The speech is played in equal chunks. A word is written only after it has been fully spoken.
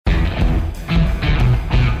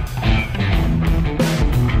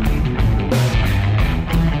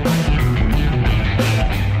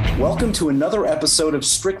Welcome to another episode of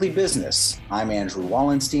Strictly Business. I'm Andrew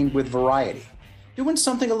Wallenstein with Variety, doing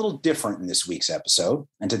something a little different in this week's episode.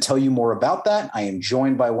 And to tell you more about that, I am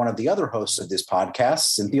joined by one of the other hosts of this podcast,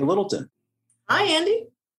 Cynthia Littleton. Hi, Andy.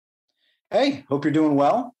 Hey, hope you're doing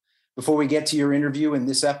well. Before we get to your interview in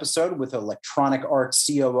this episode with Electronic Arts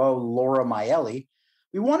COO Laura Miele,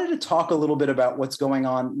 we wanted to talk a little bit about what's going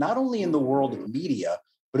on not only in the world of media,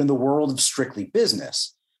 but in the world of Strictly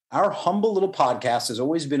Business. Our humble little podcast has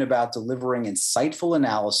always been about delivering insightful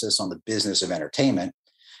analysis on the business of entertainment.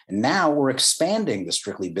 And now we're expanding the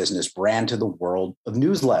Strictly Business brand to the world of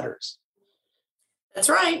newsletters. That's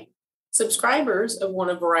right. Subscribers of one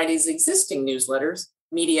of Variety's existing newsletters,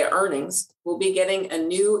 Media Earnings, will be getting a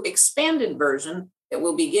new expanded version that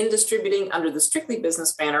will begin distributing under the Strictly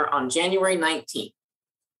Business banner on January 19th.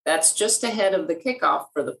 That's just ahead of the kickoff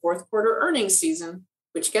for the fourth quarter earnings season,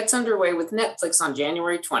 which gets underway with Netflix on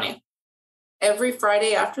January 20th. Every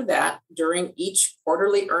Friday after that, during each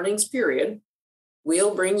quarterly earnings period,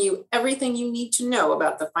 we'll bring you everything you need to know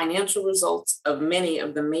about the financial results of many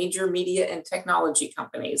of the major media and technology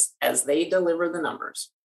companies as they deliver the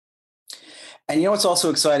numbers. And you know what's also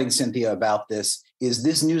exciting, Cynthia, about this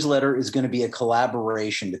newsletter is going to be a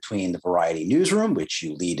collaboration between the Variety Newsroom, which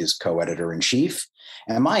you lead as co-editor-in-chief,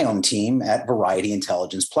 and my own team at Variety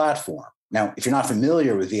Intelligence Platform. Now, if you're not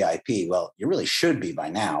familiar with VIP, well, you really should be by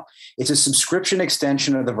now. It's a subscription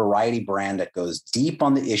extension of the Variety brand that goes deep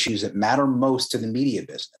on the issues that matter most to the media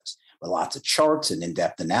business, with lots of charts and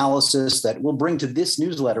in-depth analysis that we'll bring to this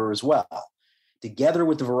newsletter as well. Together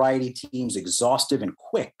with the Variety team's exhaustive and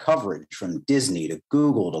quick coverage from Disney to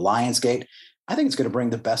Google to Lionsgate, I think it's going to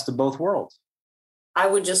bring the best of both worlds. I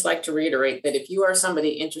would just like to reiterate that if you are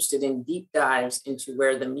somebody interested in deep dives into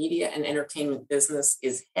where the media and entertainment business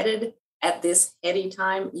is headed, at this heady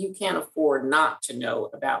time, you can't afford not to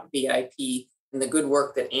know about VIP and the good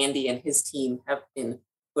work that Andy and his team have been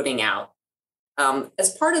putting out.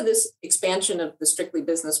 As part of this expansion of the Strictly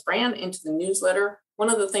Business brand into the newsletter,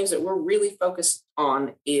 one of the things that we're really focused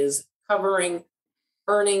on is covering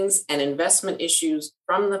earnings and investment issues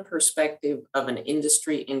from the perspective of an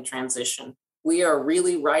industry in transition. We are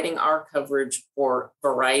really writing our coverage for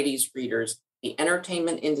Variety's readers, the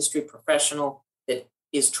entertainment industry professional that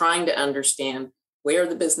is trying to understand where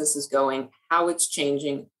the business is going, how it's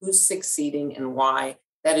changing, who's succeeding, and why.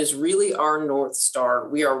 That is really our North Star.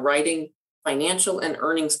 We are writing financial and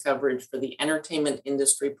earnings coverage for the entertainment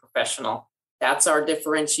industry professional. That's our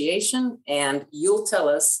differentiation, and you'll tell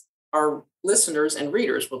us, our listeners and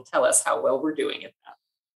readers will tell us how well we're doing at that.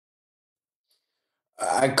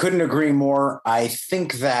 I couldn't agree more. I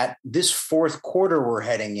think that this fourth quarter we're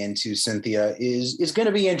heading into, Cynthia, is going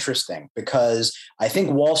to be interesting because I think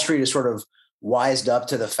Wall Street is sort of wised up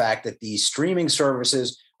to the fact that these streaming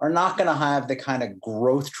services are not going to have the kind of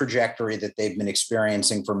growth trajectory that they've been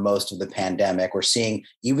experiencing for most of the pandemic. We're seeing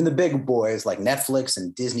even the big boys like Netflix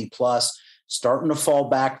and Disney Plus starting to fall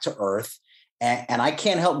back to earth. And I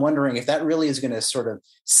can't help wondering if that really is going to sort of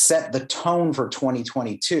set the tone for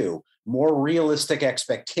 2022. More realistic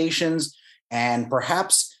expectations, and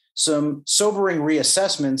perhaps some sobering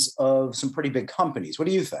reassessments of some pretty big companies. What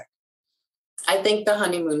do you think? I think the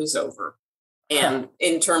honeymoon is over. And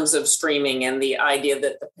in terms of streaming and the idea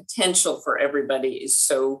that the potential for everybody is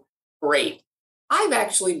so great. I've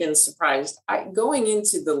actually been surprised. Going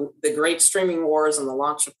into the great streaming wars and the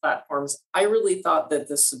launch of platforms, I really thought that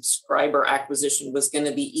the subscriber acquisition was going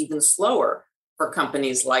to be even slower for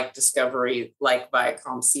companies like Discovery, like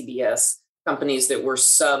Viacom, CBS, companies that were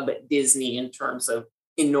sub-Disney in terms of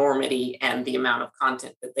enormity and the amount of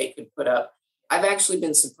content that they could put up. I've actually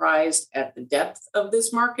been surprised at the depth of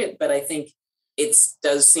this market, but I think it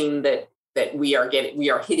does seem that we are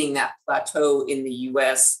hitting that plateau in the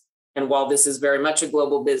U.S. And while this is very much a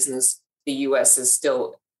global business, the U.S. is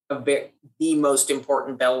still the most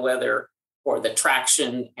important bellwether for the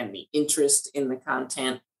traction and the interest in the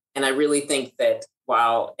content. And I really think that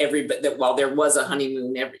while there was a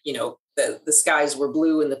honeymoon, the skies were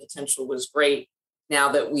blue and the potential was great.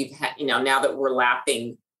 Now that now that we're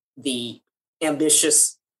lapping the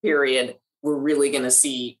ambitious period, we're really going to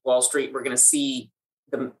see Wall Street. We're going to see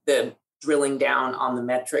the drilling down on the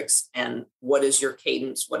metrics and what is your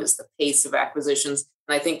cadence? What is the pace of acquisitions?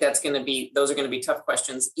 And I think those are going to be tough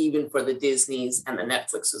questions, even for the Disneys and the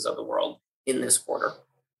Netflixes of the world in this quarter.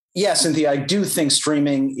 Yeah, Cynthia, I do think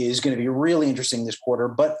streaming is going to be really interesting this quarter,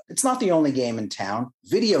 but it's not the only game in town.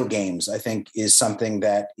 Video games, I think, is something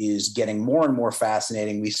that is getting more and more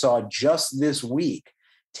fascinating. We saw just this week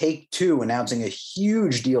Take-Two announcing a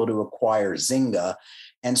huge deal to acquire Zynga.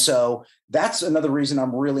 And so that's another reason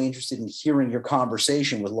I'm really interested in hearing your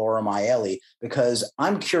conversation with Laura Miele, because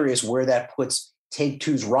I'm curious where that puts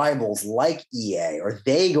Take-Two's rivals like EA. Are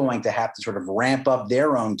they going to have to sort of ramp up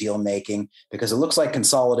their own deal making? Because it looks like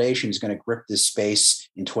consolidation is going to grip this space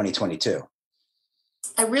in 2022.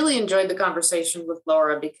 I really enjoyed the conversation with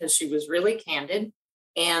Laura because she was really candid.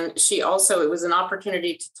 And she also, it was an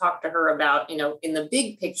opportunity to talk to her about, in the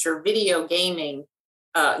big picture, video gaming,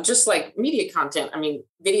 just like media content. I mean,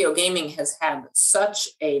 video gaming has had such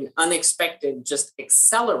an unexpected just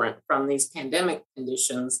accelerant from these pandemic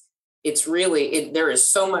conditions. It's really, there is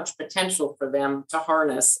so much potential for them to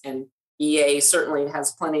harness. And EA certainly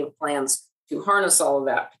has plenty of plans to harness all of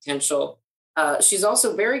that potential. She's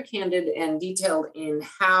also very candid and detailed in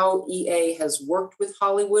how EA has worked with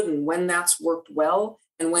Hollywood and when that's worked well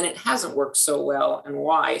and when it hasn't worked so well and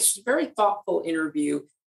why. She's a very thoughtful interview.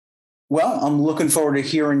 Well, I'm looking forward to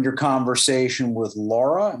hearing your conversation with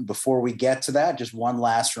Laura. And before we get to that, just one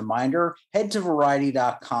last reminder, head to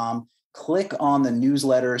Variety.com, click on the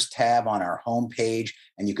newsletters tab on our homepage,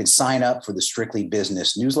 and you can sign up for the Strictly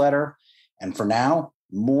Business newsletter. And for now,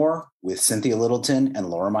 more with Cynthia Littleton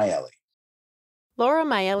and Laura Miele. Laura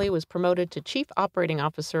Miele was promoted to Chief Operating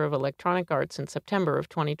Officer of Electronic Arts in September of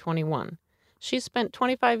 2021. She's spent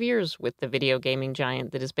 25 years with the video gaming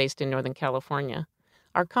giant that is based in Northern California.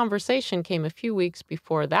 Our conversation came a few weeks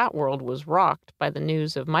before that world was rocked by the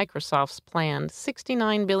news of Microsoft's planned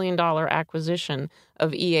 $69 billion acquisition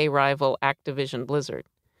of EA rival Activision Blizzard.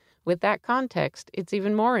 With that context, it's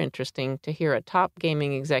even more interesting to hear a top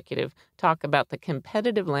gaming executive talk about the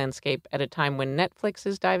competitive landscape at a time when Netflix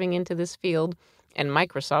is diving into this field and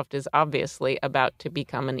Microsoft is obviously about to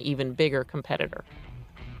become an even bigger competitor.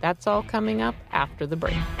 That's all coming up after the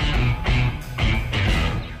break.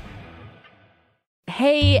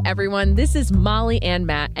 Hey everyone, this is Molly and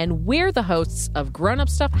Matt, and we're the hosts of Grown Up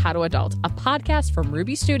Stuff How to Adult, a podcast from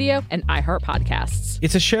Ruby Studio and iHeart Podcasts.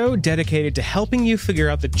 It's a show dedicated to helping you figure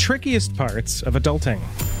out the trickiest parts of adulting.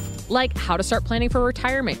 Like how to start planning for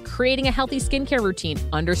retirement, creating a healthy skincare routine,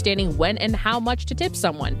 understanding when and how much to tip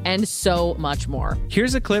someone, and so much more.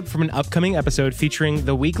 Here's a clip from an upcoming episode featuring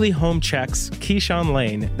the weekly home checks, Keyshawn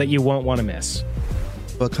Lane, that you won't want to miss.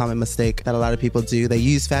 A common mistake that a lot of people do, they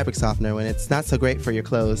use fabric softener when it's not so great for your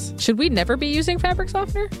clothes. Should we never be using fabric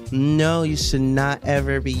softener? No, you should not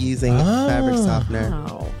ever be using fabric softener.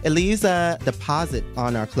 Wow. It leaves a deposit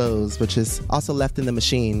on our clothes, which is also left in the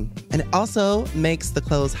machine. And it also makes the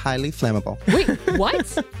clothes highly flammable. Wait,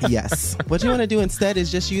 what? Yes. What you want to do instead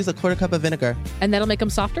is just use a quarter cup of vinegar. And that'll make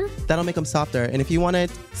them softer? That'll make them softer. And if you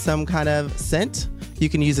wanted some kind of scent, you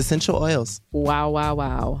can use essential oils. Wow, wow,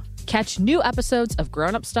 wow. Catch new episodes of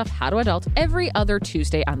Grown Up Stuff How to Adult every other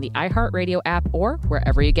Tuesday on the iHeartRadio app or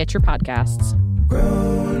wherever you get your podcasts.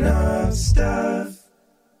 Grown Up Stuff.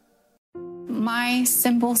 My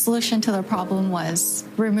simple solution to the problem was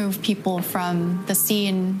remove people from the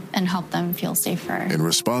scene and help them feel safer. In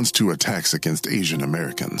response to attacks against Asian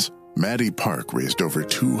Americans, Maddie Park raised over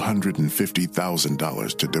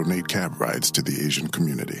 $250,000 to donate cab rides to the Asian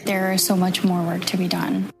community. There is so much more work to be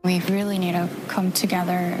done. We really need to come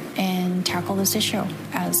together and tackle this issue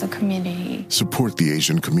as a community. Support the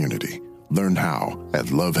Asian community. Learn how at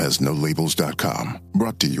lovehasnolabels.com.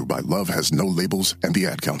 Brought to you by Love Has No Labels and the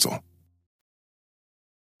Ad Council.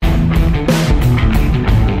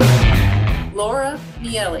 Laura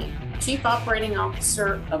Miele, Chief Operating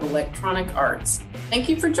Officer of Electronic Arts. Thank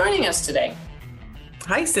you for joining us today.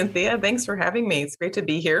 Hi, Cynthia. Thanks for having me. It's great to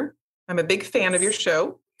be here. I'm a big fan of your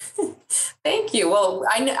show. Thank you. Well,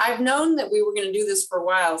 I've known that we were going to do this for a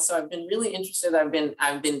while, so I've been really interested. I've been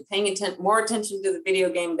paying more attention to the video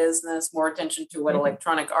game business, more attention to what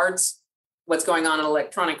Electronic Arts, what's going on in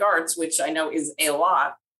Electronic Arts, which I know is a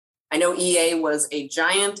lot. I know EA was a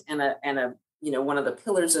giant and a one of the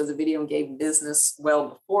pillars of the video game business well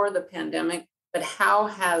before the pandemic. But how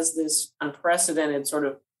has this unprecedented sort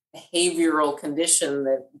of behavioral condition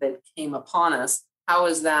that came upon us, how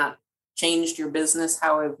has that changed your business?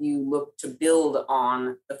 How have you looked to build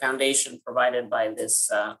on the foundation provided by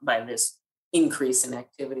this increase in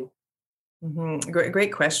activity? Mm-hmm.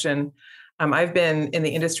 Great question. I've been in the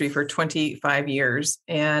industry for 25 years,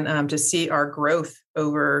 and to see our growth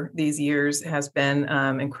over these years has been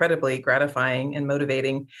incredibly gratifying and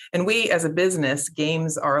motivating. And we, as a business,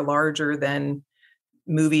 games are larger than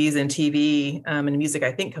movies and TV and music,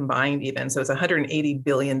 I think, combined even. So it's a $180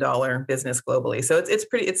 billion business globally. So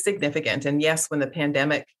it's significant. And yes, when the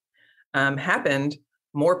pandemic happened,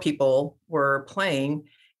 more people were playing,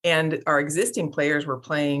 and our existing players were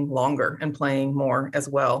playing longer and playing more as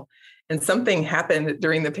well. And something happened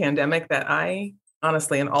during the pandemic that I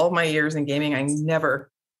honestly, in all of my years in gaming, I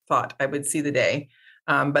never thought I would see the day.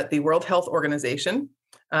 But the World Health Organization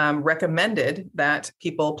recommended that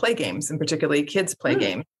people play games, and particularly kids play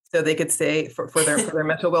games, so they could stay for their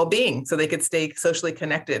mental well-being, so they could stay socially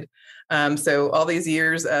connected. So all these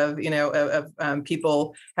years of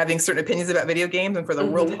people having certain opinions about video games, and for the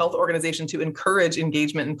World Health Organization to encourage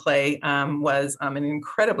engagement and play was an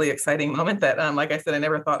incredibly exciting moment that, like I said, I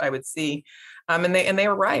never thought I would see. And they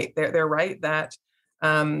are right. They're right that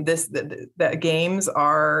that games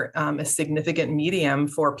are a significant medium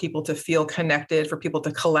for people to feel connected, for people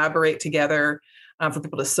to collaborate together, for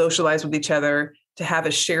people to socialize with each other, to have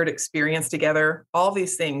a shared experience together. All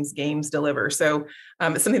these things games deliver. So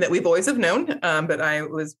it's something that we've always have known, but I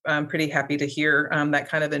was pretty happy to hear that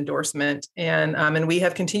kind of endorsement. And we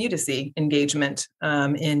have continued to see engagement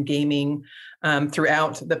in gaming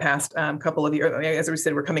throughout the past couple of years. As we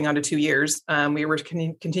said, we're coming on to 2 years. We were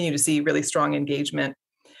continue to see really strong engagement.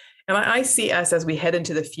 And I see us as we head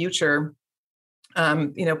into the future,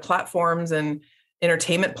 platforms and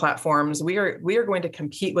entertainment platforms, we are going to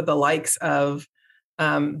compete with the likes of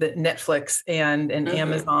the Netflix and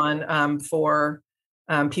Amazon for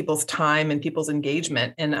people's time and people's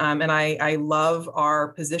engagement. And I love our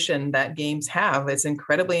position that games have. It's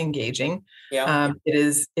incredibly engaging. Yeah. It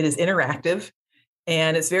is interactive,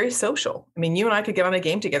 and it's very social. I mean, you and I could get on a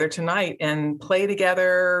game together tonight and play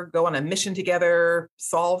together, go on a mission together,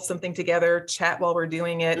 solve something together, chat while we're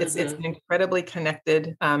doing it. It's an incredibly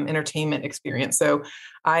connected entertainment experience. So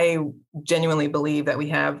I genuinely believe that we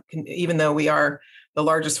have, even though we are the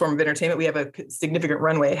largest form of entertainment, we have a significant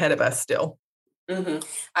runway ahead of us still.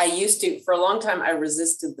 I used to, for a long time, I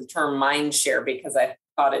resisted the term mind share because I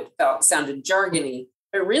thought it sounded jargony,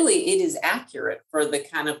 but really it is accurate for the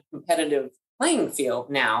kind of competitive playing field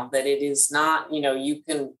now, that it is not, you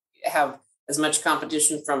can have as much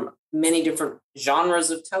competition from many different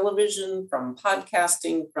genres of television, from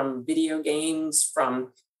podcasting, from video games,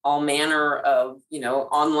 from all manner of,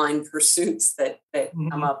 online pursuits that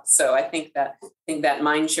come up. So I think that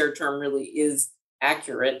mindshare term really is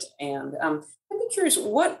accurate. And I'd be curious,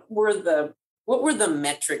 what were the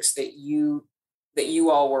metrics that you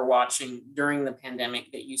all were watching during the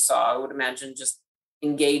pandemic that you saw? I would imagine just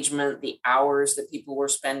engagement, the hours that people were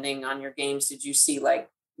spending on your games. Did you see like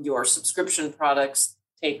your subscription products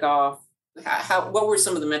take off? What were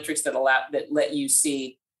some of the metrics that let you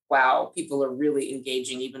see, wow, people are really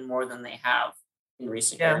engaging even more than they have in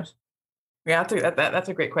recent years? Yeah, that's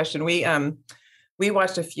a great question. We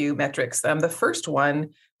watched a few metrics. The first one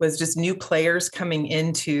was just new players coming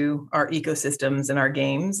into our ecosystems and our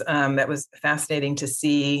games. That was fascinating to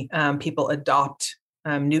see people adopt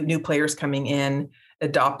new players coming in,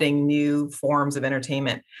 adopting new forms of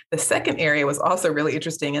entertainment. The second area was also really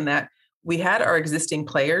interesting in that we had our existing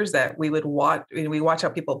players that we would watch. We watch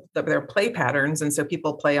how their play patterns, and so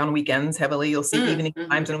people play on weekends heavily. You'll see evening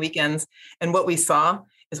times and weekends. And what we saw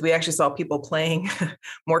is we actually saw people playing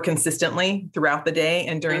more consistently throughout the day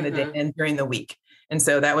and during the day and during the week. And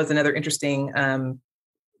so that was another interesting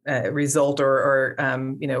result or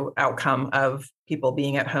outcome of people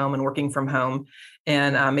being at home and working from home,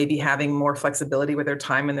 and maybe having more flexibility with their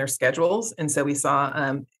time and their schedules. And so we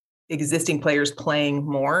saw existing players playing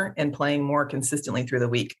more and playing more consistently through the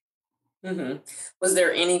week. Was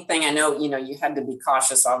there anything, I know, you had to be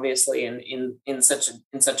cautious, obviously, in such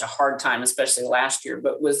a hard time, especially last year,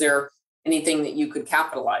 but was there anything that you could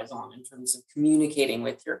capitalize on in terms of communicating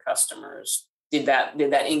with your customers? Did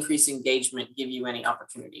that increase engagement give you any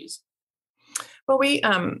opportunities? Well,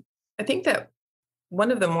 I think that one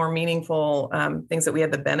of the more meaningful things that we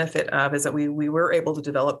had the benefit of is that we were able to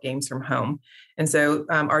develop games from home. And so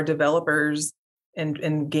our developers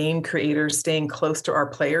and game creators staying close to our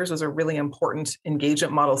players was a really important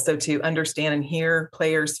engagement model. So to understand and hear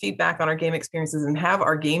players' feedback on our game experiences and have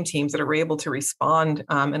our game teams that are able to respond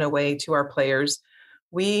in a way to our players,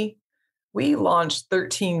 we launched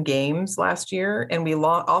 13 games last year, and we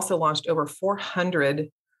also launched over 400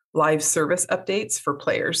 live service updates for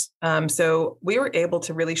players. So we were able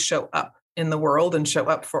to really show up in the world and show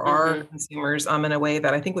up for our consumers in a way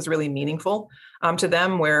that I think was really meaningful to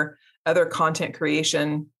them, where other content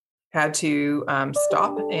creation had to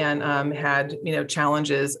stop and had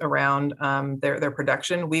challenges around their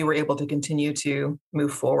production. We were able to continue to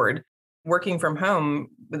move forward. Working from home,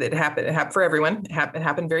 it happened for everyone. It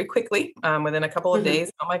happened very quickly. Within a couple of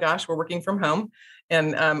days, oh my gosh, we're working from home.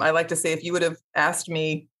 And I like to say, if you would have asked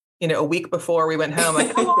me, a week before we went home,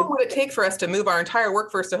 like, how long would it take for us to move our entire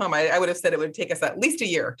workforce to home? I would have said it would take us at least a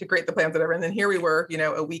year to create the plans, whatever. And then here we were,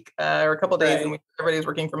 a week or a couple of days, and everybody was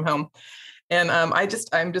working from home. And I'm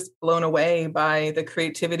just blown away by the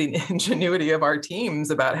creativity and ingenuity of our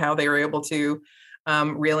teams about how they were able to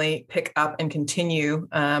really pick up and continue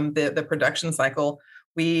the production cycle.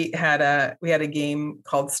 We had a game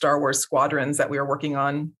called Star Wars Squadrons that we were working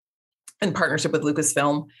on in partnership with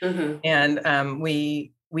Lucasfilm, and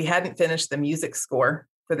we hadn't finished the music score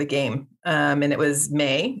for the game, and it was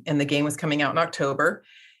May, and the game was coming out in October.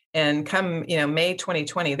 And come May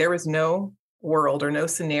 2020, there was no world or no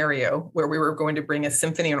scenario where we were going to bring a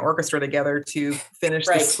symphony and orchestra together to finish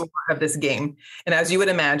the score of this game. And as you would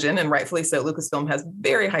imagine, and rightfully so, Lucasfilm has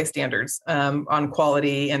very high standards on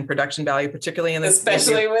quality and production value, particularly in this,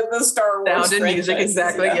 especially with the Star Wars sound and music.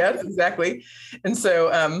 Exactly. Yeah. Yes, exactly. And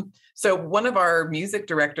so one of our music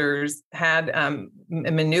directors had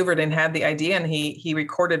maneuvered and had the idea, and he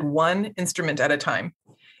recorded one instrument at a time,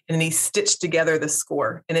 and he stitched together the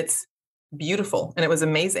score, and it's beautiful, and it was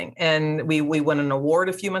amazing. And we won an award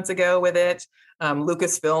a few months ago with it.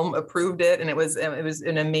 Lucasfilm approved it, and it was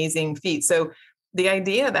an amazing feat. So the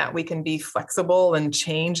idea that we can be flexible and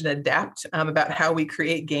change and adapt about how we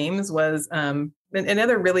create games was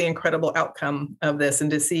another really incredible outcome of this. And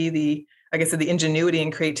to see the ingenuity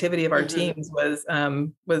and creativity of our teams was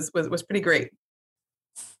pretty great.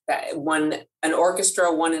 An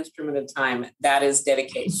orchestra, one instrument at a time. That is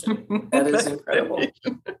dedication. That is incredible.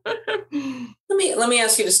 Let me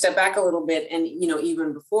ask you to step back a little bit. And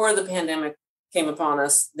even before the pandemic came upon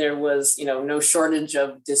us, there was no shortage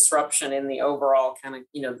of disruption in the overall kind of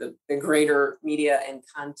the greater media and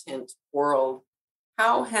content world.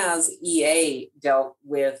 How has EA dealt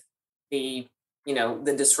with the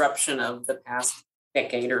disruption of the past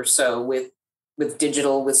decade or so with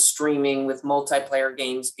digital, with streaming, with multiplayer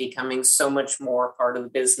games becoming so much more part of the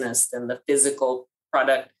business than the physical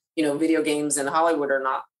product? Video games in Hollywood are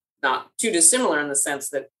not too dissimilar in the sense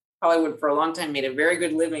that Hollywood for a long time made a very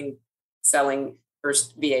good living selling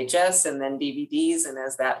first VHS and then DVDs. And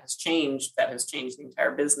as that has changed the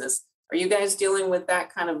entire business. Are you guys dealing with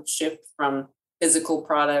that kind of shift from physical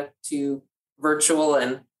product to virtual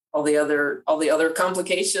and all the other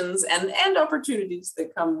complications and opportunities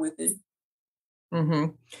that come with it?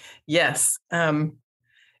 Mm-hmm. Yes.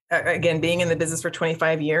 Again, being in the business for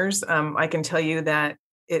 25 years, I can tell you that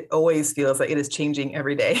it always feels like it is changing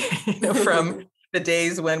every day, from the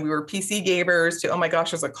days when we were PC gamers to, oh my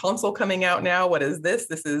gosh, there's a console coming out now. What is this?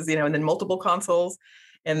 This is, and then multiple consoles.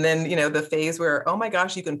 And then, the phase where, oh my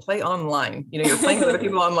gosh, you can play online, you're playing with other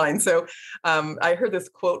people online. So I heard this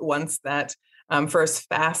quote once that for as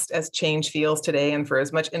fast as change feels today and for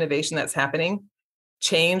as much innovation that's happening,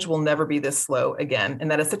 change will never be this slow again. And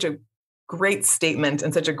that is such a great statement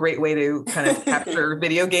and such a great way to kind of capture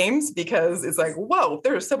video games, because it's like, whoa,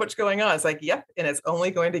 there's so much going on. It's like, yep. And it's only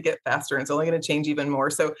going to get faster, and it's only going to change even more.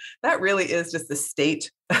 So that really is just the state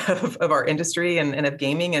of our industry and of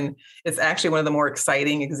gaming. And it's actually one of the more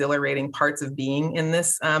exciting, exhilarating parts of being in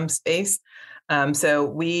this space.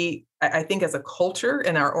 So I think as a culture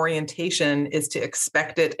and our orientation is to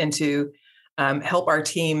expect it and to help our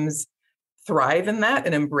teams thrive in that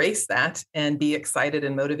and embrace that and be excited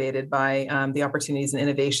and motivated by the opportunities and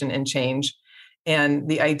innovation and change. And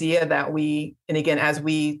the idea that and again, as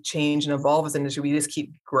we change and evolve as an industry, we just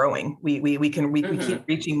keep growing. We keep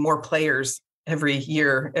reaching more players every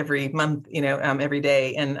year, every month, every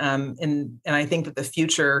day. And I think that the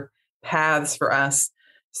future paths for us,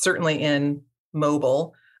 certainly in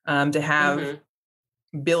mobile, to have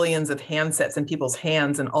billions of handsets in people's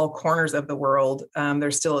hands in all corners of the world,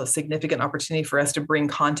 there's still a significant opportunity for us to bring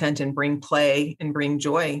content and bring play and bring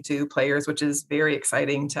joy to players, which is very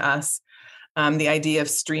exciting to us. The idea of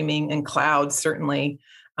streaming and cloud, certainly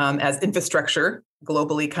as infrastructure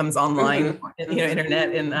globally comes online,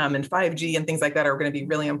 internet and 5G and things like that are going to be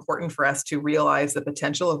really important for us to realize the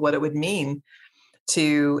potential of what it would mean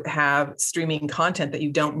to have streaming content that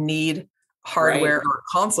you don't need hardware or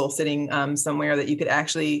console sitting somewhere, that you could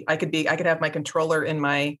actually, I could have my controller in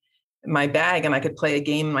my bag and I could play a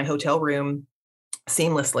game in my hotel room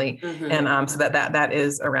seamlessly. And so that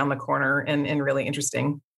is around the corner and really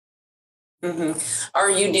interesting. Are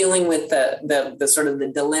you dealing with the sort of the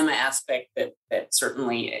dilemma aspect that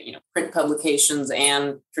certainly print publications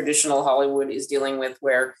and traditional Hollywood is dealing with,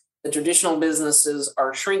 where the traditional businesses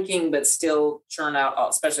are shrinking but still churn out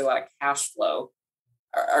especially a lot of cash flow?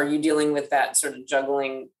 Are you dealing with that sort of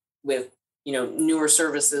juggling with, newer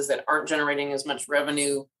services that aren't generating as much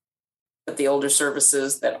revenue, but the older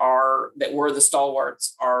services that were the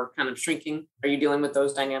stalwarts are kind of shrinking? Are you dealing with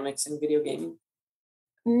those dynamics in video gaming?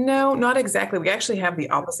 No, not exactly. We actually have the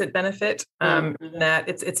opposite benefit, that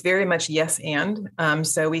it's very much yes and.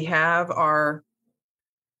 So we have our,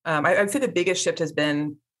 I'd say the biggest shift has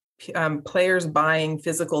been players buying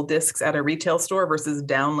physical discs at a retail store versus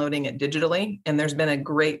downloading it digitally. And there's been a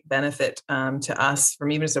great benefit to us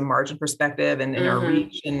from even just a margin perspective and our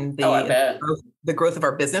reach and the growth of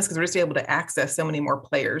our business, because we're just able to access so many more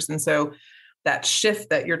players. And so that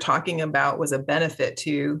shift that you're talking about was a benefit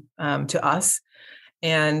to us.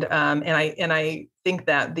 And I think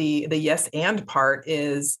that the yes and part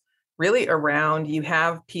is really around, you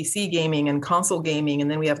have PC gaming and console gaming, and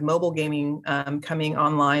then we have mobile gaming coming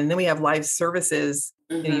online. And then we have live services.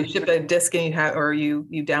 You ship a disc and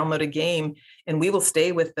you download a game, and we will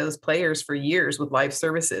stay with those players for years with live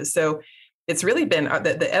services. So it's really been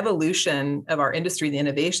the evolution of our industry, the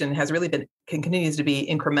innovation has really continues to be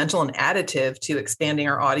incremental and additive to expanding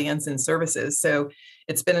our audience and services. So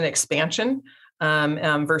it's been an expansion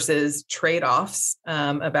versus trade-offs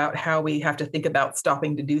about how we have to think about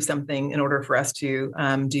stopping to do something in order for us to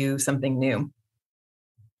do something new.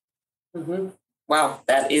 Wow,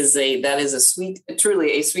 that is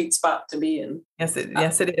truly a sweet spot to be in. Yes,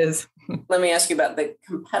 it is. Let me ask you about the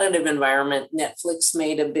competitive environment. Netflix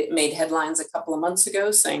made headlines a couple of months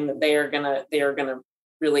ago saying that they are gonna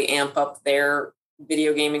really amp up their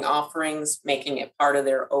video gaming offerings, making it part of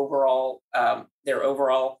their overall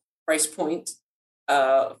price point.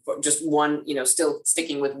 For just one, still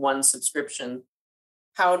sticking with one subscription.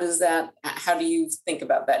 How do you think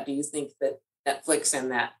about that? Do you think that Netflix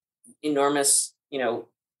and that enormous,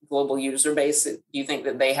 global user base, do you think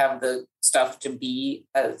that they have the stuff to be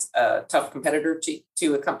a tough competitor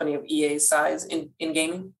to a company of EA's size in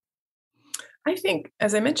gaming? I think,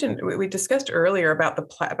 as I mentioned, we discussed earlier about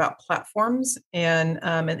about platforms and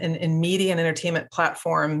media and entertainment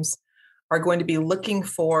platforms are going to be looking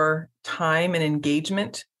for time and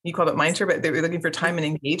engagement. You called it mindshare, but they're looking for time and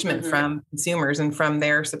engagement from consumers and from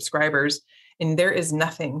their subscribers. And there is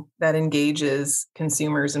nothing that engages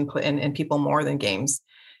consumers and people more than games.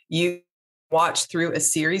 You watch through a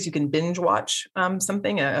series, you can binge watch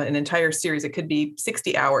something, an entire series. It could be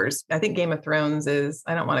 60 hours. I think Game of Thrones is,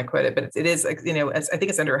 I don't want to quote it, but it is, I think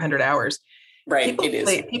it's under 100 hours. Right,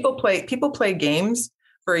 People play games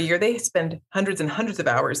for a year. They spend hundreds and hundreds of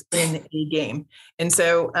hours in a game. And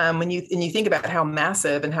so when you think about how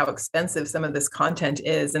massive and how expensive some of this content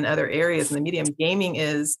is in other areas in the medium, gaming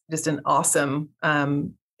is just an awesome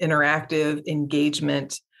interactive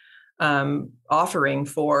engagement offering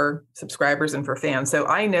for subscribers and for fans. So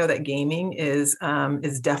I know that gaming is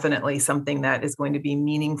definitely something that is going to be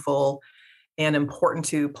meaningful and important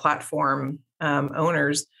to platform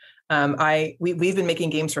owners. We've been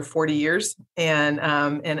making games for 40 years, and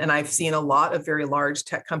I've seen a lot of very large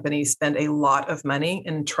tech companies spend a lot of money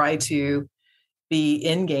and try to be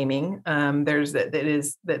in gaming.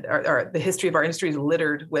 The history of our industry is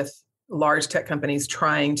littered with large tech companies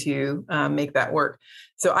trying to make that work.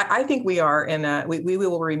 So I think we are we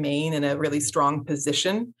will remain in a really strong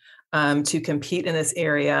position to compete in this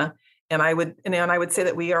area. And I would say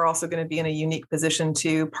that we are also going to be in a unique position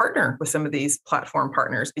to partner with some of these platform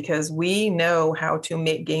partners, because we know how to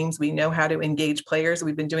make games. We know how to engage players.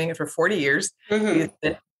 We've been doing it for 40 years. We've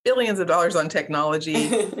spent billions of dollars on technology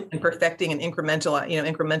and perfecting and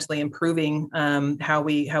incrementally improving how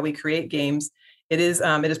we create games. It is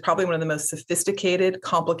probably one of the most sophisticated,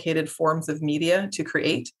 complicated forms of media to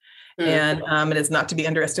create, and it is not to be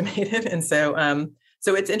underestimated. And so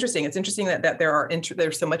it's interesting. It's interesting that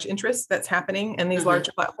there's so much interest that's happening in these large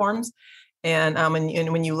platforms. And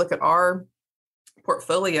when you look at our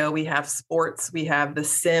portfolio, we have sports, we have The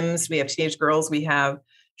Sims, we have Teenage Girls, we have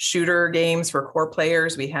shooter games for core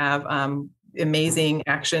players, we have amazing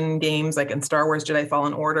action games like in Star Wars Jedi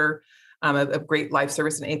Fallen Order, a great live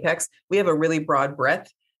service in Apex. We have a really broad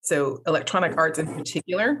breadth. So Electronic Arts in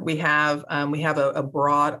particular, we have a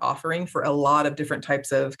broad offering for a lot of different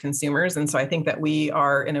types of consumers. And so I think that we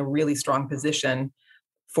are in a really strong position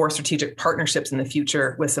for strategic partnerships in the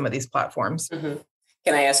future with some of these platforms. Can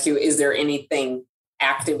I ask you, is there any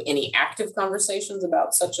active conversations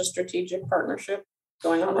about such a strategic partnership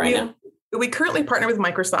going on right now? We currently partner with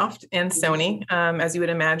Microsoft and Sony, as you would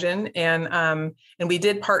imagine, and we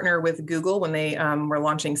did partner with Google when they were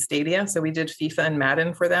launching Stadia. So we did FIFA and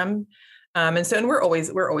Madden for them, and we're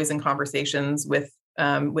always in conversations with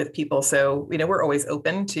people. So we're always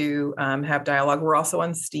open to have dialogue. We're also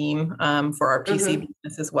on Steam for our PC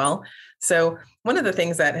business as well. So one of the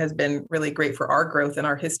things that has been really great for our growth and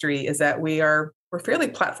our history is that we're fairly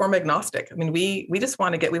platform agnostic. I mean, we just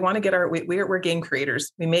want to get we're game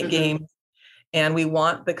creators. We make games. And we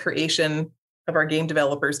want the creation of our game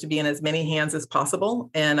developers to be in as many hands as possible.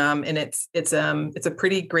 And it's a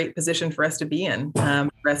pretty great position for us to be in,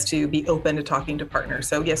 for us to be open to talking to partners.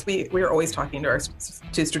 So yes, we are always talking to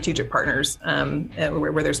strategic partners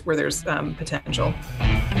where there's potential.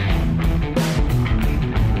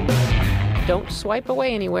 Don't swipe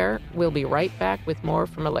away anywhere. We'll be right back with more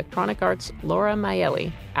from Electronic Arts' Laura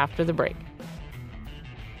Miele after the break.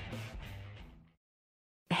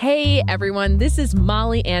 Hey everyone, this is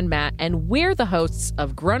Molly and Matt, and we're the hosts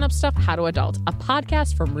of Grown Up Stuff How to Adult, a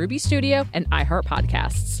podcast from Ruby Studio and iHeart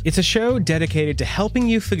Podcasts. It's a show dedicated to helping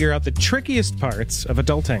you figure out the trickiest parts of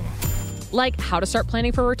adulting. Like how to start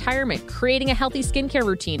planning for retirement, creating a healthy skincare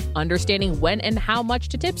routine, understanding when and how much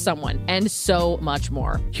to tip someone, and so much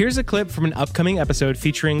more. Here's a clip from an upcoming episode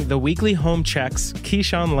featuring the weekly home checks,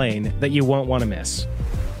 Keyshawn Lane, that you won't want to miss.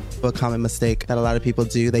 A common mistake that a lot of people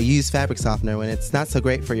do, they use fabric softener when it's not so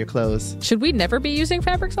great for your clothes. Should we never be using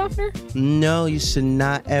fabric softener? No, you should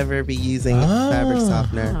not ever be using fabric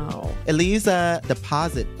softener. Oh. It leaves a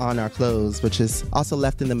deposit on our clothes, which is also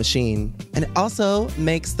left in the machine. And it also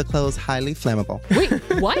makes the clothes highly flammable. Wait,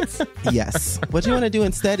 what? Yes. What you want to do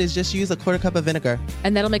instead is just use a quarter cup of vinegar.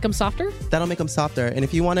 And that'll make them softer? That'll make them softer. And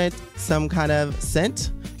if you wanted some kind of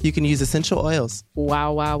scent, you can use essential oils.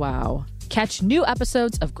 Wow, wow, wow. Catch new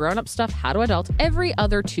episodes of Grown Up Stuff How to Adult every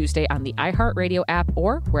other Tuesday on the iHeartRadio app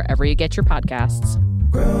or wherever you get your podcasts.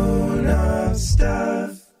 Grown Up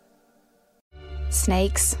Stuff.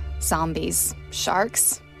 Snakes, zombies,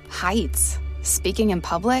 sharks, heights, speaking in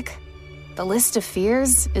public. The list of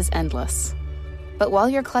fears is endless. But while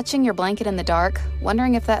you're clutching your blanket in the dark,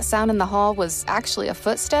 wondering if that sound in the hall was actually a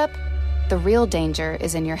footstep, the real danger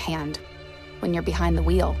is in your hand, when you're behind the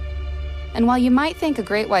wheel. And while you might think a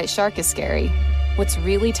great white shark is scary, what's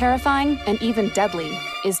really terrifying and even deadly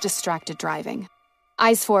is distracted driving.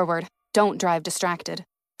 Eyes forward, don't drive distracted.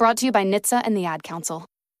 Brought to you by NHTSA and the Ad Council.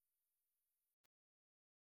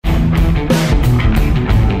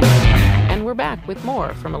 And we're back with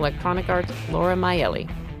more from Electronic Arts' Laura Miele.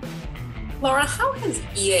 Laura, how has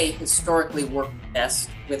EA historically worked best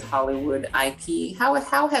with Hollywood IP?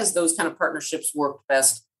 How has those kind of partnerships worked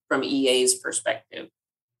best from EA's perspective?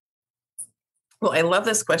 Well, I love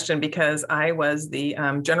this question because I was the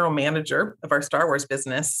general manager of our Star Wars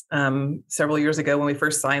business several years ago when we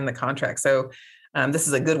first signed the contract. So this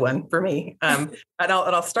is a good one for me. And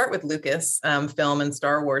I'll start with Lucas Film and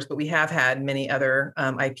Star Wars, but we have had many other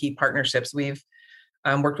IP partnerships. We've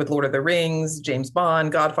worked with Lord of the Rings, James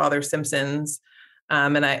Bond, Godfather, Simpsons.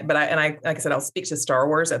 Like I said, I'll speak to Star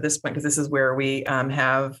Wars at this point because this is where we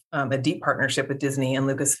have a deep partnership with Disney and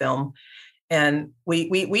Lucasfilm. And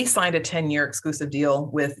we signed a 10-year exclusive deal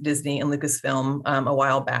with Disney and Lucasfilm a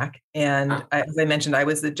while back. And as I mentioned, I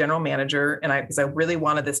was the general manager, and because I really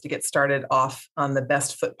wanted this to get started off on the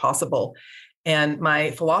best foot possible. And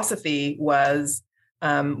my philosophy was,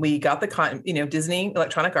 we got the Disney,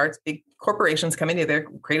 Electronic Arts, big corporations coming together,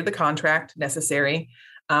 created the contract necessary.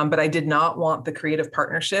 But I did not want the creative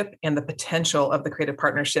partnership and the potential of the creative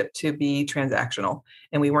partnership to be transactional.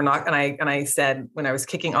 And we were not, and I said, when I was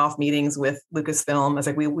kicking off meetings with Lucasfilm, I was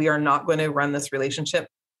like, we are not going to run this relationship.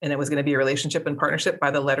 And it was going to be a relationship and partnership by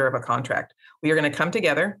the letter of a contract. We are going to come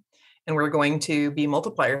together and we're going to be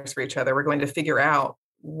multipliers for each other. We're going to figure out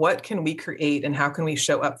what can we create and how can we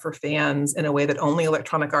show up for fans in a way that only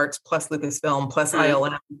Electronic Arts plus Lucasfilm plus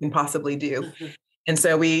ILM can possibly do. And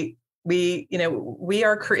so we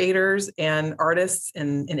are creators and artists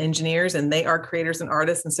and engineers, and they are creators and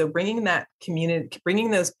artists. And so bringing that community, bringing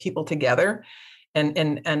those people together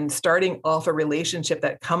and starting off a relationship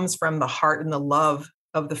that comes from the heart and the love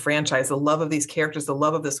of the franchise, the love of these characters, the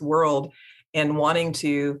love of this world, and wanting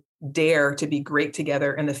to dare to be great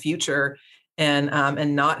together in the future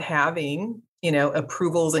and not having,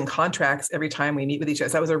 approvals and contracts every time we meet with each other.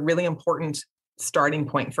 So that was a really important starting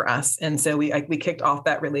point for us. And so we kicked off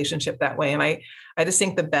that relationship that way. And I just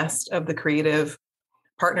think the best of the creative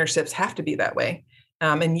partnerships have to be that way.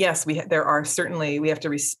 And yes, we have to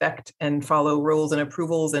respect and follow rules and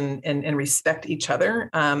approvals and respect each other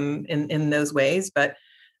in those ways. But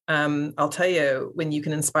I'll tell you, when you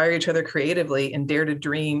can inspire each other creatively and dare to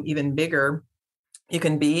dream even bigger, you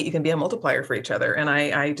can be a multiplier for each other. And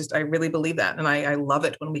I really believe that. And I love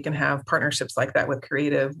it when we can have partnerships like that with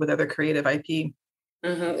other creative IP.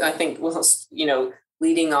 Mm-hmm. I think,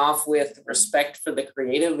 leading off with respect for the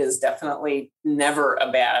creative is definitely never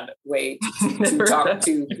a bad way to talk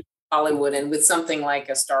to Hollywood. And with something like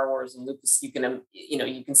a Star Wars and Lucas, you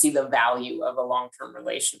can see the value of a long-term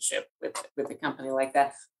relationship with a company like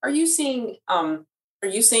that. Are you seeing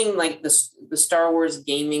like the Star Wars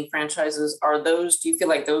gaming franchises? Do you feel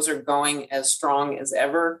like those are going as strong as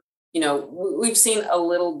ever? we've seen a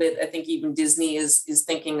little bit. I think even Disney is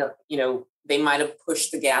thinking of, they might have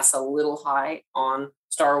pushed the gas a little high on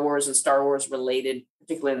Star Wars and Star Wars related,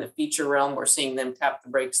 particularly in the feature realm. We're seeing them tap the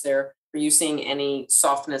brakes there. Are you seeing any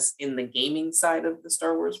softness in the gaming side of the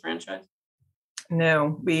Star Wars franchise?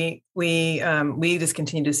 No, we just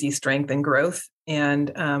continue to see strength and growth, and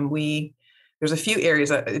there's a few areas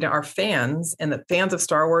that our fans and the fans of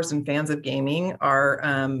Star Wars and fans of gaming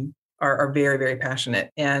are very, very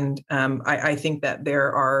passionate. And I think that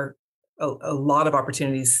there are a lot of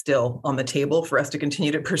opportunities still on the table for us to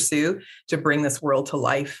continue to pursue to bring this world to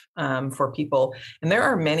life for people. And there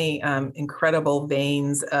are many incredible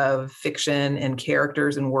veins of fiction and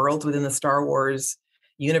characters and worlds within the Star Wars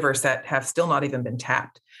universe that have still not even been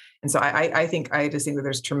tapped. And so I just think that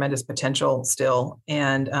there's tremendous potential still,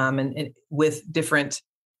 and with different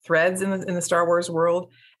threads in the Star Wars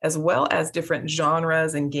world, as well as different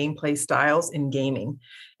genres and gameplay styles in gaming.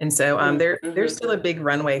 And so there's still a big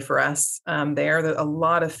runway for us there. There's a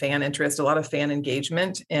lot of fan interest, a lot of fan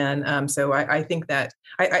engagement. And so I think that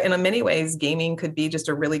and in many ways, gaming could be just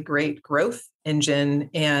a really great growth engine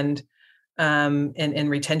and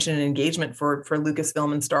retention and engagement for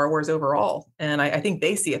Lucasfilm and Star Wars overall. And I think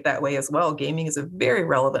they see it that way as well. Gaming is a very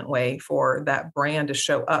relevant way for that brand to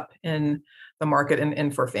show up in the market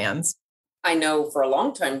and for fans. I know for a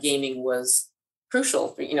long time, gaming was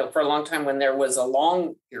crucial, for a long time when there was a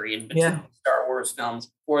long period between Star Wars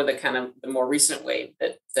films, or the more recent wave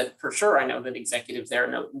that for sure, I know that executives there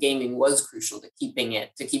know gaming was crucial to keeping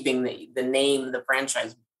the name, the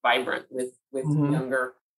franchise vibrant with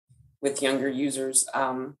younger users.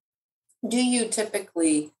 Do you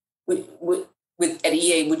typically, at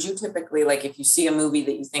EA, would you typically, like if you see a movie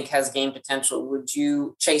that you think has game potential, would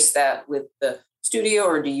you chase that with the studio,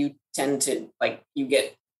 or do you tend to,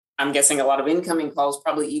 I'm guessing a lot of incoming calls,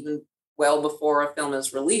 probably even well before a film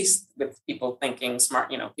is released, with people thinking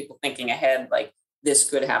smart, people thinking ahead, like this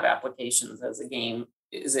could have applications as a game.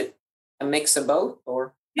 Is it a mix of both,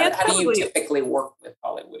 or how do you typically work with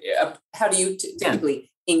Hollywood? How do you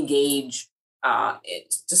typically engage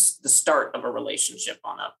it's just the start of a relationship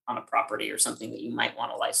on a property or something that you might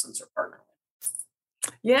want to license or partner with?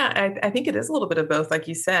 Yeah, I think it is a little bit of both, like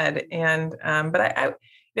you said. And but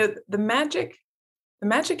the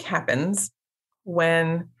magic happens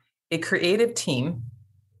when a creative team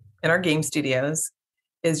in our game studios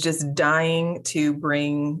is just dying to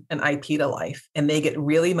bring an IP to life, and they get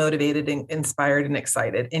really motivated and inspired and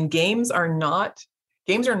excited. And games are not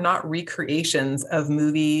recreations of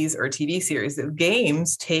movies or TV series. The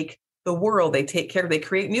games take the world, they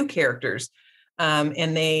create new characters,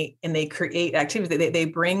 and they create activities. They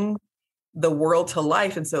bring the world to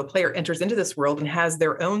life. And so a player enters into this world and has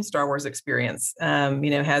their own Star Wars experience,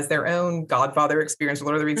 has their own Godfather experience,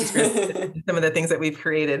 Lord of the Rings experience, some of the things that we've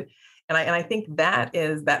created. And I think that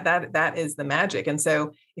is the magic. And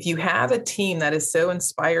so if you have a team that is so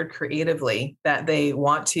inspired creatively that they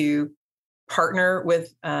want to partner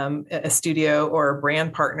with a studio or a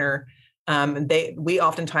brand partner, we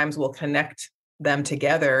oftentimes will connect them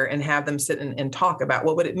together and have them sit and talk about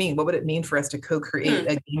what would it mean for us to co-create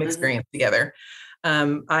a game experience together.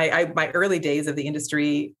 My early days of the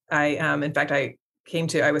industry, I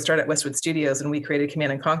was started at Westwood Studios, and we created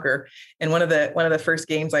Command and Conquer. And one of the first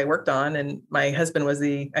games I worked on, and my husband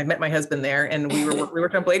I met my husband there, and we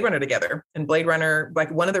worked on Blade Runner together. And Blade Runner, like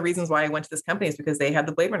one of the reasons why I went to this company is because they had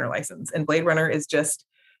the Blade Runner license. And Blade Runner is just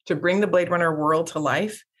to bring the Blade Runner world to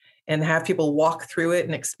life and have people walk through it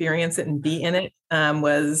and experience it and be in it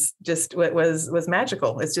was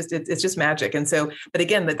magical. It's just magic. And so, but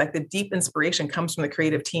again, the deep inspiration comes from the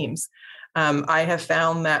creative teams. I have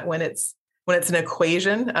found that when it's an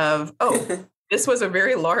equation of, this was a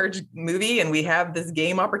very large movie and we have this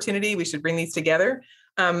game opportunity, we should bring these together.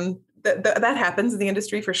 That happens in the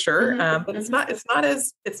industry for sure. But it's not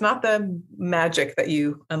the magic that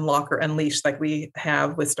you unlock or unleash like we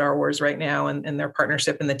have with Star Wars right now and their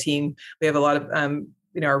partnership and the team. We have a lot of,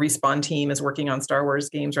 our Respawn team is working on Star Wars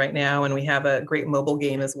games right now, and we have a great mobile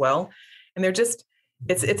game as well. And they're just,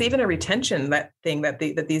 it's even a retention that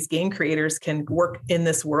these game creators can work in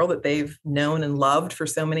this world that they've known and loved for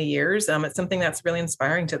so many years. It's something that's really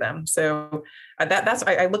inspiring to them. So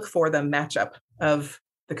I look for the matchup of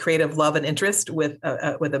the creative love and interest with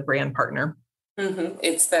a brand partner. Mm-hmm.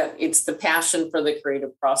 It's the passion for the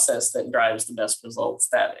creative process that drives the best results.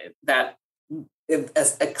 That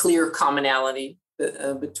is a clear commonality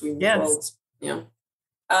between the worlds. Yeah.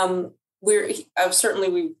 I've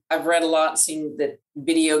read a lot, seen that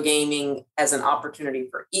video gaming as an opportunity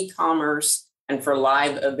for e-commerce and for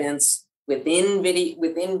live events within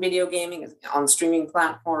video gaming on streaming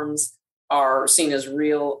platforms are seen as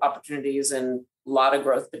real opportunities and a lot of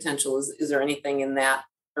growth potential. Is there anything in that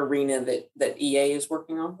arena that EA is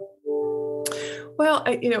working on? Well,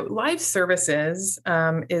 live services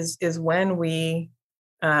is when we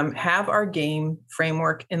have our game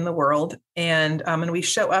framework in the world, and we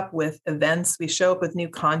show up with events, we show up with new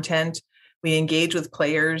content, we engage with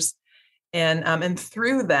players, and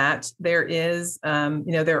through that there is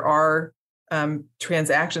there are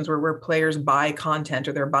transactions where players buy content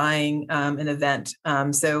or they're buying an event.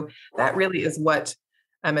 So that really is what,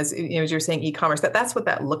 as you're saying, e-commerce, that's what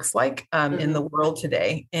that looks like in the world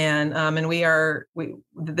today. And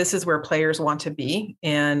this is where players want to be.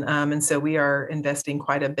 And so we are investing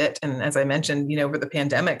quite a bit. And as I mentioned, over the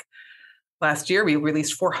pandemic last year, we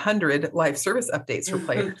released 400 live service updates for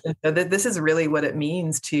players. And so this is really what it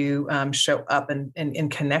means to show up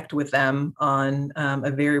and connect with them on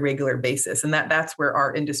a very regular basis. And that's where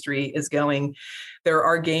our industry is going. There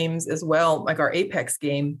are games as well, like our Apex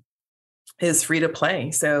game is free to play.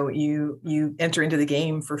 So you enter into the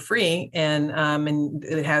game for free, and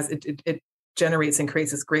it generates and creates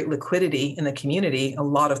this great liquidity in the community, a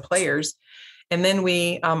lot of players. And then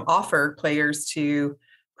we offer players to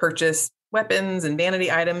purchase weapons and vanity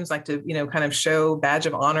items, like to, kind of show badge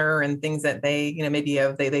of honor and things that they, maybe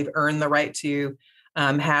they've earned the right to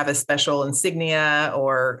have a special insignia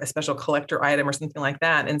or a special collector item or something like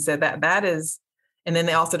that. And so that is, and then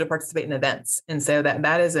they also to participate in events. And so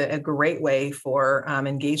that is a great way for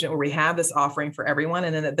engagement, where we have this offering for everyone.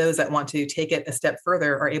 And then that those that want to take it a step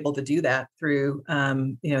further are able to do that through,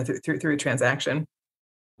 through a transaction.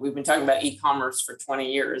 We've been talking about e-commerce for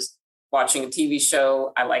 20 years. Watching a TV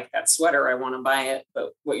show, I like that sweater, I want to buy it.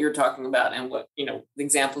 But what you're talking about and what, the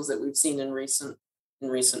examples that we've seen in recent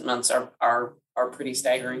months are pretty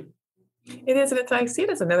staggering. It is. And I see it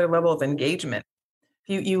as another level of engagement.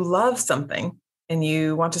 If you love something and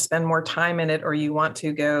you want to spend more time in it, or you want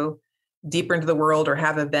to go deeper into the world or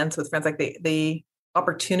have events with friends, like the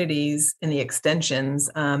opportunities and the extensions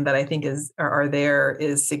that I think are there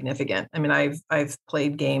is significant. I mean, I've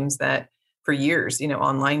played games that for years,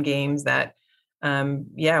 online games that,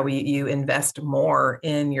 you invest more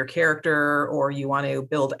in your character, or you want to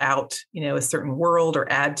build out, a certain world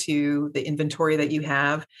or add to the inventory that you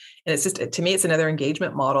have. And it's just, to me, it's another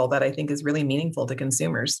engagement model that I think is really meaningful to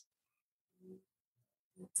consumers.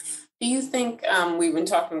 Do you think we've been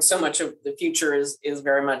talking so much of the future is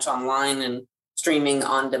very much online and streaming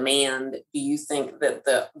on demand? Do you think that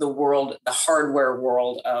the hardware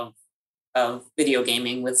world of video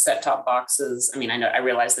gaming with set-top boxes, I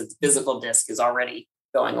realize that the physical disc is already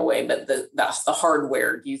going away, but the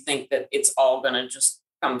hardware, do you think that it's all going to just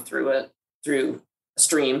come through a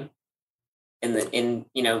stream in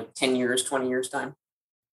 10 years, 20 years time?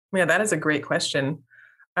 Yeah, that is a great question.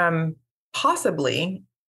 Possibly.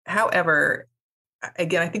 However,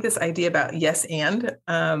 again, I think this idea about yes and,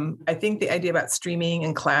 I think the idea about streaming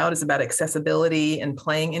and cloud is about accessibility and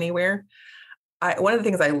playing anywhere. One of the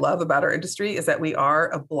things I love about our industry is that we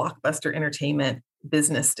are a blockbuster entertainment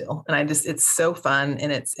business still. And it's so fun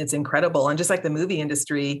and it's incredible. And just like the movie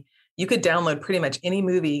industry, you could download pretty much any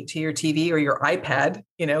movie to your TV or your iPad,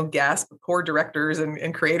 gasp, poor directors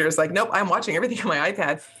and creators, like, nope, I'm watching everything on my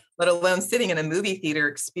iPad, let alone sitting in a movie theater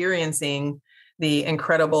experiencing the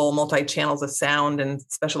incredible multi-channels of sound and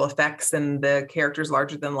special effects and the characters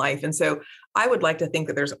larger than life. And so I would like to think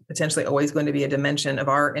that there's potentially always going to be a dimension of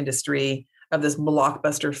our industry of this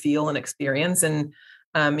blockbuster feel and experience. And,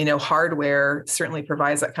 hardware certainly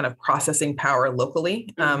provides that kind of processing power locally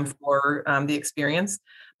for the experience.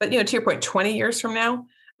 But, to your point, 20 years from now,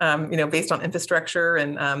 based on infrastructure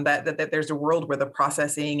and that there's a world where the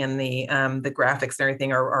processing and the graphics and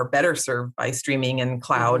everything are better served by streaming and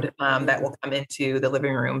cloud that will come into the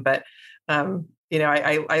living room. But,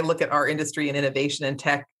 I look at our industry and innovation and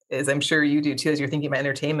tech, as I'm sure you do too, as you're thinking about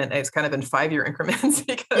entertainment, it's kind of in 5-year increments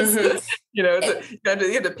because, you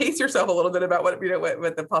have to pace yourself a little bit about what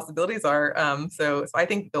the possibilities are. So I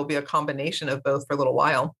think there'll be a combination of both for a little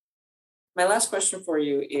while. My last question for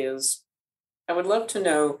you is, I would love to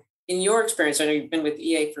know, in your experience, I know you've been with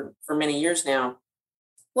EA for many years now,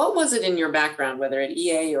 what was it in your background, whether at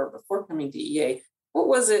EA or before coming to EA, what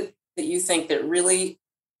was it that you think that really,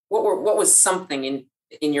 what was something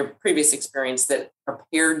in your previous experience that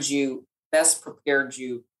best prepared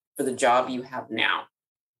you for the job you have now?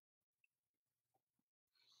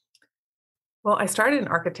 Well, I started in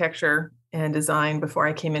architecture and design before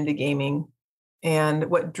I came into gaming. And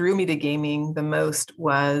what drew me to gaming the most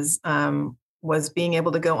was being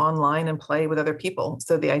able to go online and play with other people.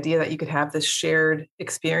 So the idea that you could have this shared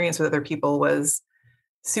experience with other people was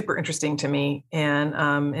super interesting to me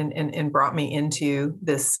and brought me into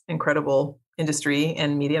this incredible industry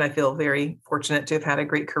and media. And I feel very fortunate to have had a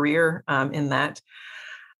great career in that.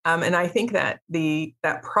 And I think that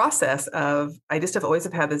that process of, I just have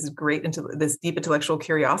always had this this deep intellectual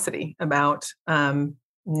curiosity about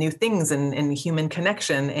new things and human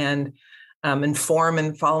connection and form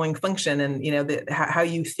and following function, and how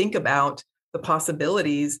you think about the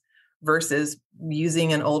possibilities versus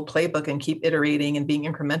using an old playbook and keep iterating and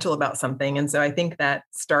being incremental about something. And so I think that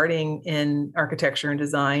starting in architecture and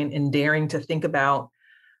design and daring to think about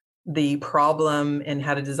the problem and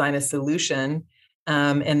how to design a solution,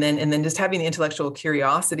 and then just having the intellectual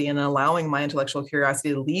curiosity and allowing my intellectual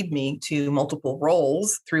curiosity to lead me to multiple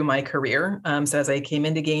roles through my career. So as I came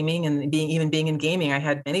into gaming and being in gaming, I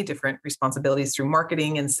had many different responsibilities through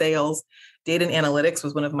marketing and sales. Data and analytics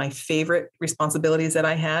was one of my favorite responsibilities that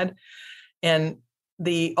I had. And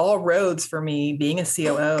all roads for me, being a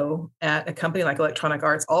COO at a company like Electronic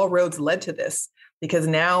Arts, all roads led to this, because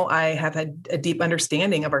now I have had a deep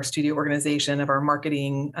understanding of our studio organization, of our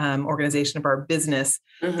marketing organization, of our business,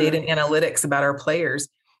 data and analytics about our players.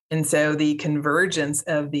 And so the convergence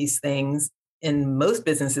of these things in most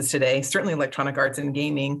businesses today, certainly Electronic Arts and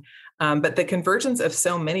gaming, but the convergence of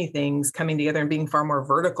so many things coming together and being far more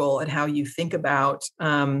vertical at how you think about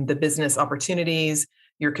the business opportunities,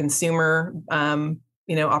 your consumer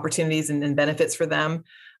opportunities and benefits for them,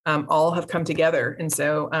 all have come together. And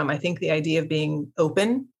so I think the idea of being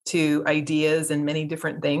open to ideas and many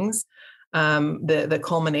different things, the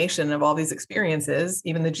culmination of all these experiences,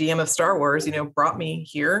 even the GM of Star Wars, brought me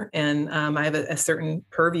here. And I have a certain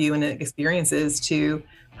purview and experiences to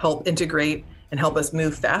help integrate and help us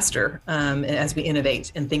move faster as we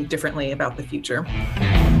innovate and think differently about the future.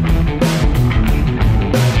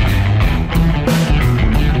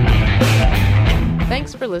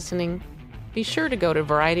 Thanks for listening. Be sure to go to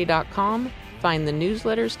Variety.com, find the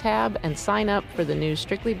newsletters tab, and sign up for the new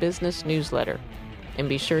Strictly Business newsletter. And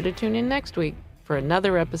be sure to tune in next week for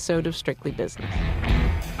another episode of Strictly Business.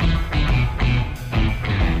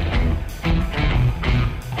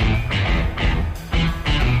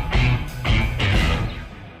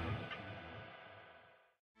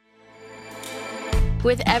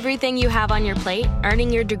 With everything you have on your plate, earning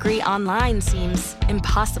your degree online seems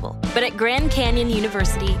impossible. But at Grand Canyon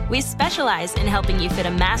University, we specialize in helping you fit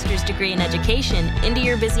a master's degree in education into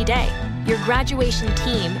your busy day. Your graduation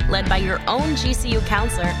team, led by your own GCU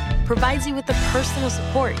counselor, provides you with the personal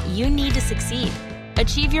support you need to succeed.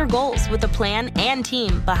 Achieve your goals with a plan and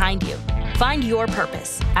team behind you. Find your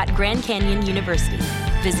purpose at Grand Canyon University.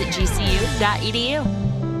 Visit gcu.edu.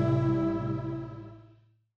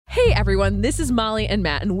 Hey everyone, this is Molly and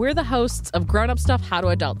Matt, and we're the hosts of Grown Up Stuff How to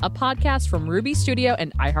Adult, a podcast from Ruby Studio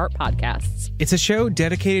and iHeart Podcasts. It's a show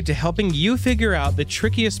dedicated to helping you figure out the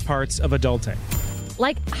trickiest parts of adulting.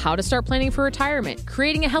 Like how to start planning for retirement,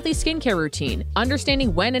 creating a healthy skincare routine,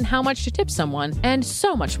 understanding when and how much to tip someone, and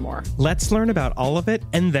so much more. Let's learn about all of it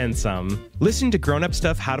and then some. Listen to Grown Up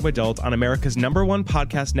Stuff How to Adult on America's #1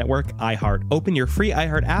 podcast network, iHeart. Open your free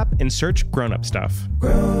iHeart app and search Grown Up Stuff.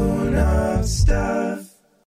 Grown Up Stuff.